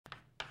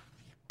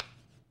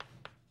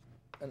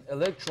an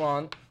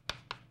electron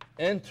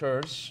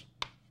enters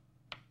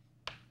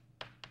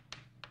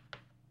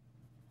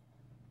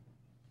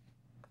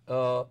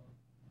an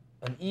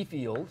E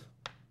field,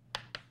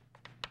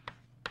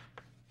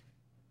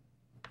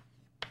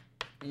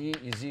 E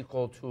is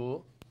equal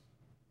to,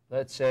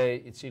 let's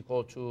say it's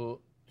equal to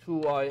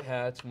 2I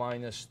hat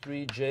minus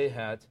 3J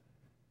hat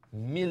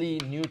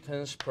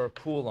millinewtons per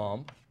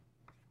coulomb.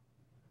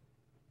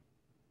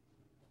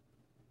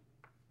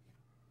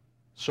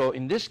 So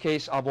in this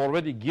case, I've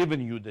already given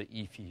you the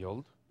E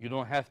field. You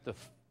don't have to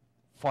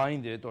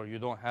find it, or you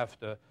don't have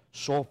to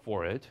solve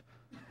for it.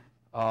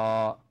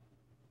 So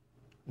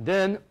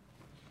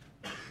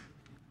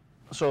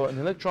an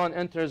electron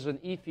enters an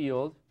E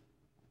field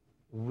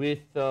with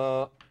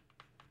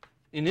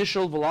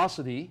initial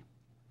velocity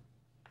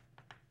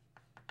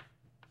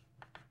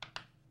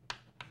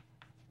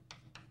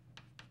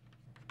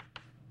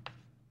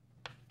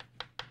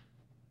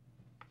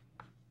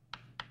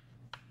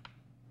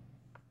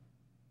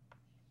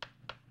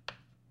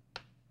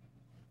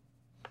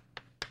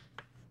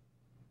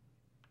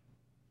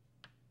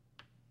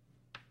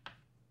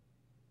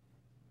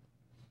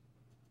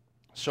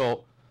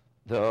So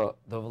the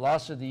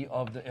velocity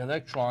of the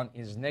electron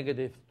is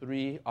negative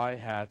 3I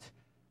hat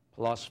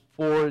plus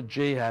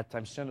 4J hat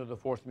times 10 to the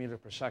 4th meter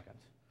per second.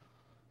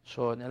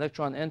 So an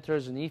electron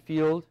enters an E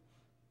field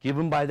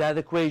given by that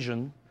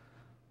equation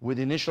with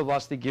initial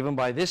velocity given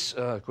by this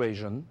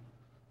equation,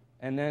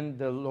 and then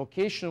the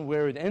location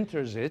where it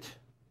enters it,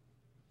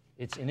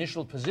 its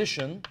initial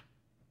position,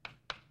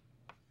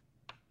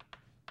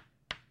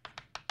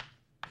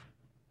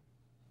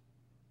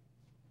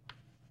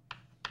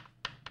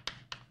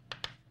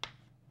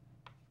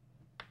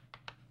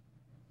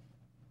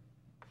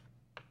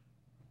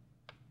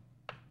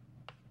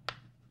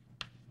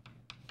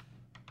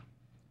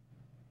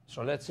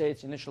 so let's say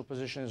its initial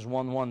position is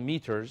 1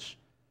 meters.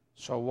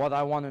 So what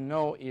I want to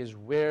know is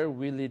where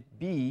will it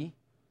be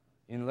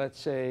in, let's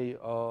say, 2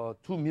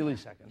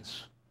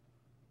 milliseconds.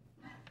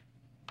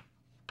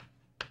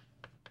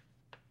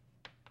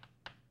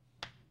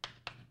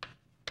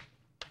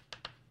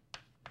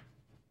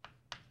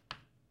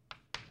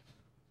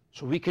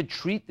 So we could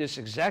treat this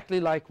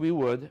exactly like we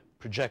would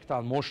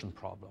projectile motion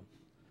problem.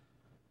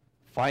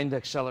 Find the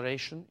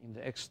acceleration in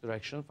the x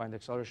direction, find the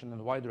acceleration in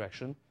the y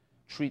direction,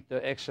 treat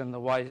the x and the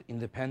y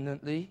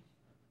independently,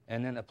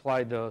 and then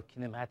apply the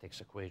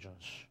kinematics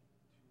equations.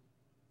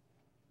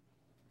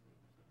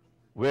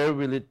 Where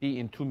will it be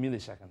in 2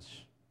 milliseconds?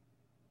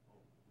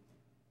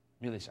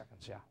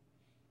 Milliseconds, yeah.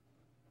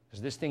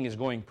 Because this thing is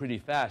going pretty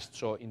fast,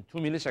 so in 2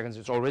 milliseconds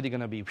it's already going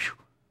to be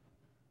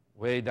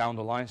way down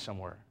the line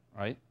somewhere,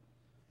 right?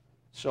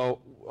 So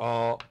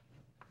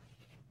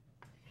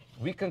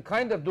we can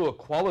kind of do a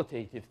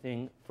qualitative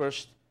thing.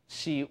 First,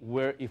 see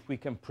where, if we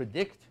can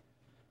predict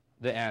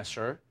the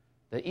answer.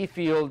 The E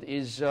field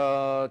is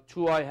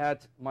 2I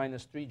hat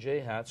minus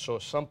 3J hat, so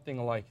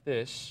something like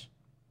this.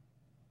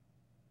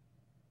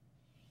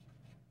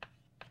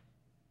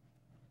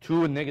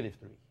 2 and negative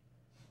 3.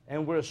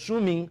 And we're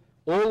assuming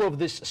all of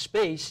this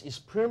space is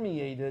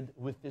permeated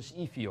with this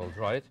E field,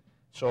 right?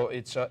 So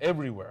it's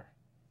everywhere.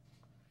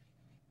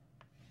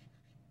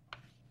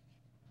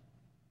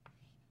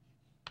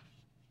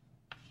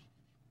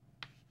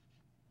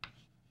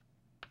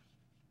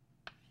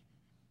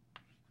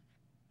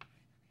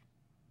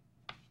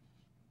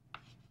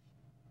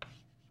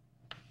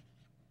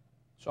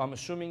 So I'm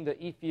assuming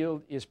the E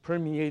field is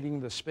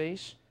permeating the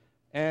space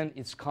and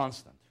it's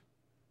constant.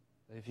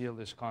 The E field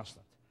is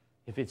constant.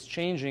 If it's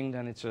changing,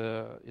 then it's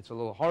a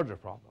little harder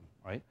problem,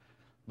 right?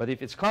 But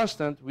if it's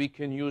constant, we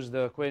can use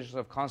the equations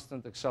of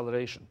constant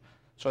acceleration.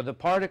 So the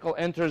particle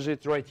enters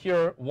it right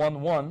here,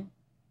 1, 1.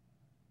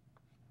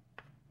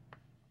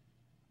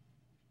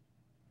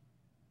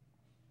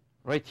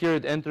 Right here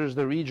it enters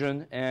the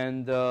region,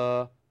 and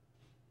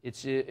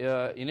its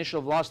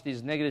initial velocity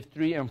is negative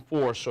 3 and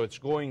 4, so it's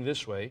going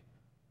this way.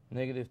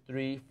 Negative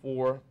 3,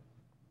 4.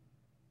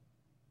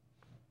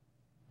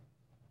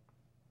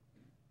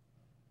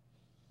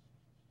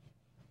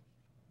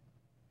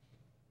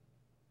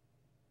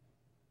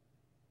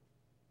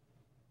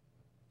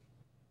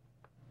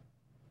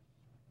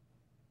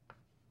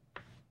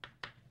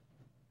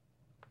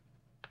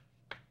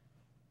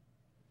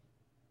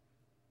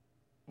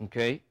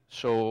 Okay,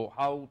 so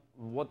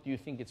what do you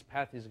think its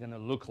path is going to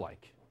look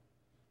like?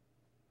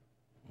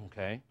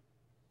 Okay.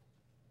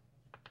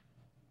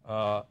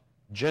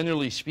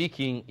 Generally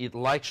speaking, it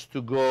likes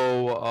to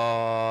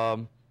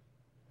go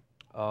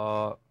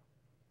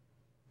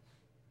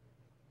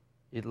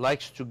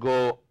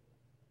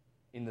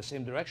in the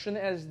same direction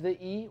as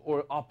the E,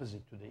 or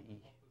opposite to the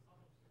E?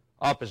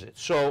 Opposite.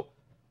 So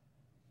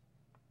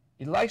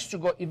it likes to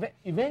go,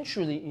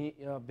 eventually,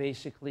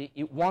 basically,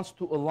 it wants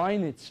to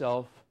align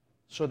itself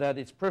so that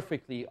it's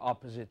perfectly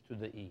opposite to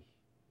the E.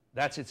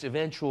 That's its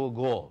eventual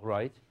goal,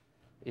 right?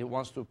 It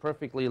wants to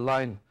perfectly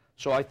align.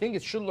 So I think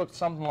it should look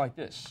something like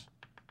this.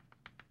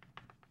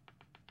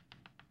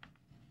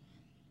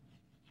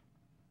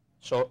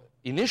 So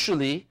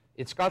initially,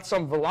 it's got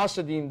some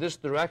velocity in this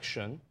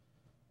direction,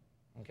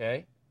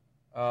 Okay,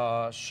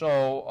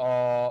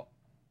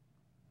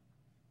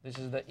 this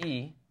is the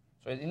E.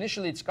 So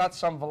initially it's got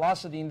some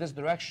velocity in this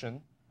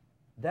direction.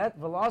 That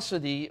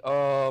velocity,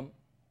 let's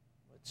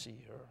see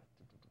here.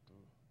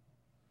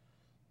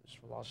 This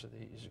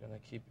velocity is going to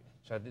keep,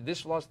 so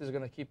this velocity is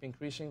going to keep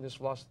increasing. This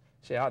velocity,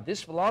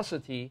 this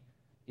velocity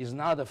is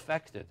not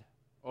affected.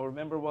 Or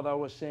remember what I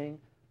was saying?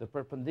 The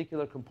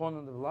perpendicular component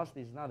of the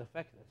velocity is not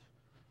affected.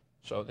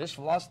 So this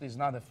velocity is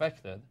not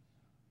affected.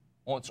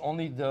 Well, it's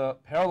only the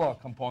parallel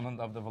component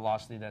of the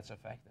velocity that's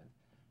affected.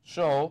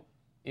 So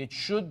it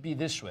should be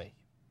this way.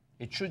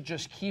 It should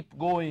just keep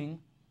going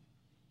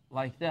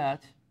like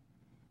that.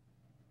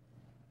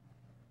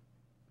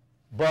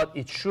 But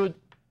it should,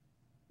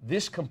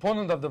 this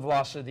component of the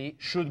velocity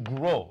should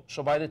grow.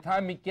 So by the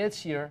time it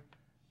gets here,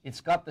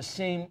 it's got the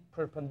same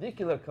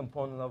perpendicular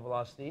component of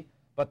velocity,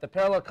 but the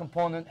parallel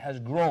component has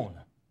grown,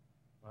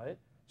 right?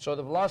 So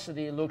the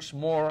velocity looks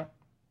more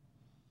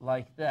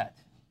like that.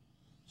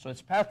 So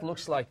its path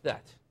looks like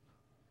that.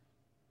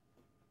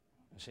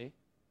 You see?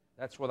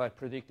 That's what I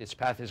predict its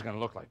path is going to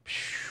look like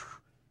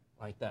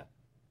that.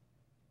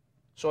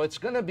 So it's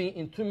going to be,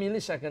 in 2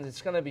 milliseconds,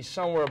 it's going to be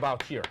somewhere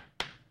about here.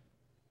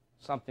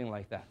 Something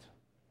like that,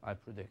 I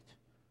predict.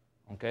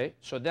 Okay?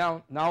 So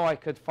now I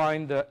could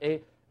find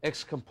the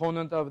x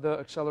component of the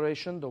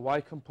acceleration, the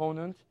y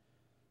component,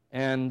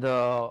 and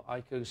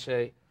I could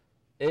say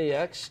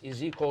ax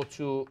is equal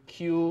to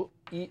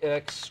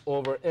qex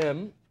over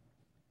m,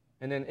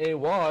 and then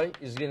ay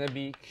is going to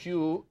be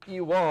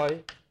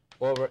qey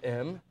over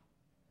m.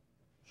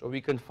 So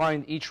we can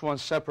find each one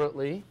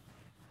separately.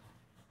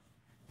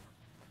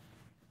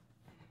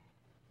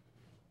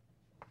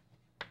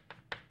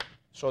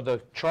 So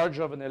the charge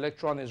of an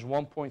electron is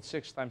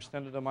 1.6 times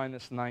 10 to the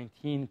minus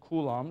 19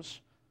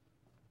 coulombs.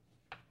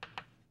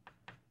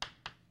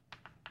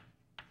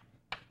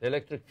 The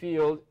electric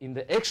field in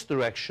the x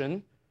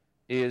direction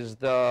is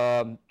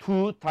the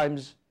 2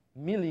 times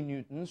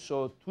millinewtons,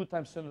 so 2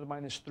 times 10 to the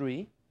minus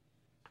 3,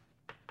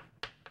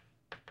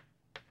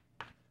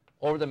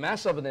 over the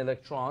mass of an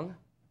electron,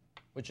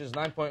 which is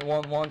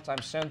 9.11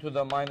 times 10 to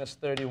the minus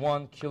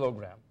 31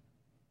 kilogram.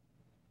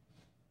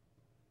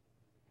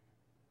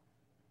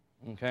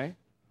 Okay?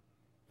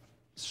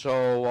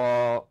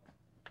 So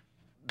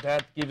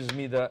that gives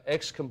me the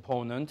x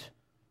component.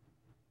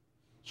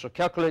 So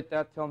calculate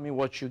that, tell me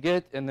what you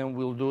get, and then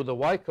we'll do the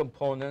y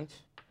component.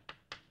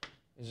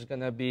 This is going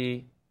to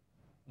be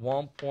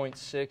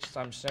 1.6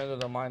 times 10 to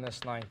the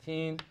minus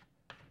 19.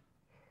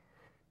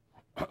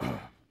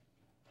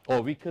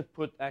 Or we could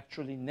put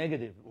actually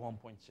negative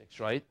 1.6,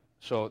 right?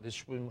 So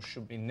this one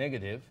should be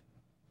negative,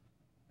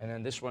 and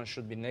then this one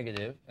should be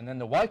negative. And then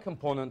the y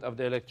component of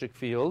the electric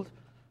field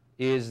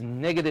is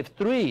negative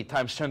 3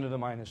 times 10 to the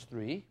minus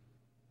 3.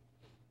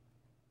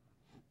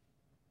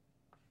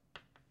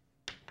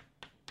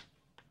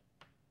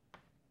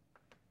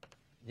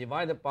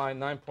 Divided by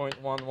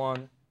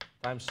 9.11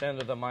 times 10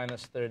 to the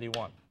minus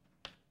 31.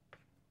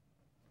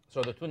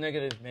 So the two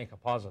negatives make a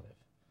positive.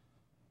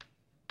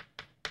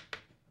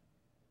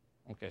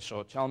 Okay,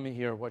 so tell me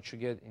here what you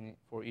get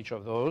for each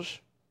of those.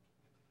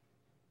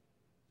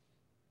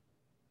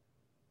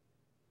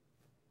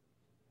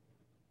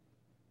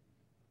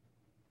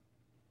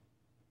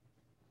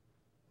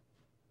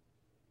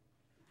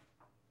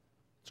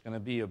 It's going to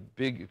be a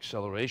big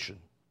acceleration.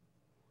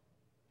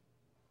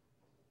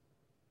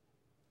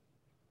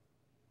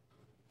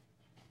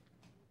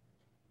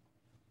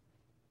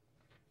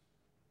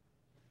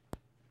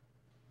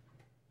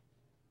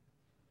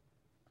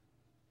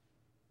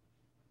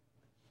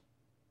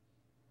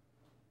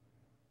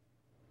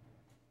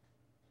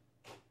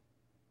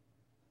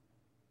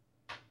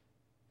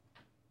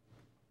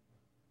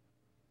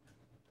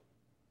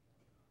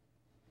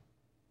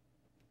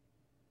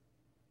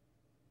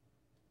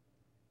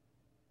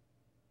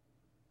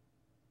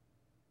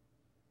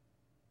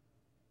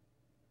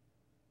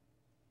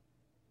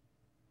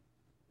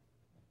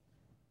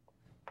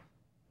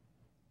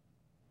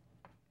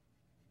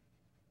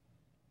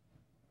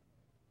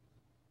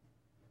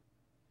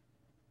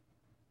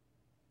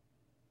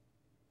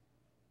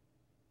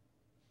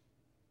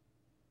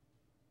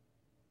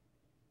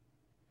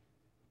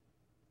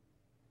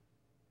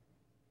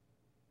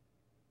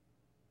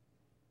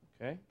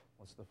 Okay,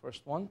 what's the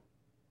first one?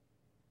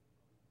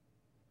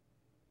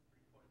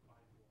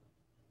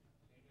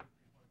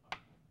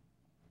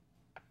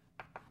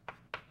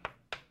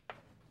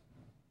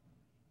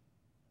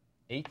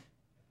 8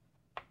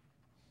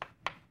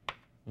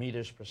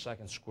 meters per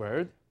second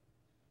squared.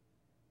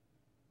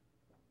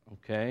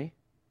 Okay,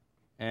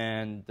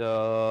 and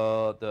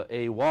the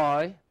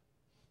AY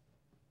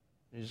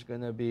is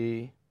going to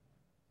be,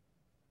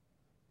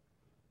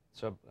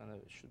 so it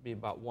should be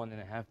about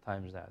 1.5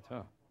 times that,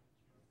 huh?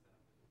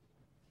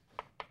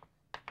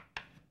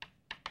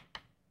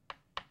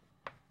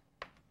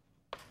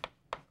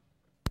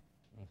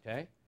 Okay.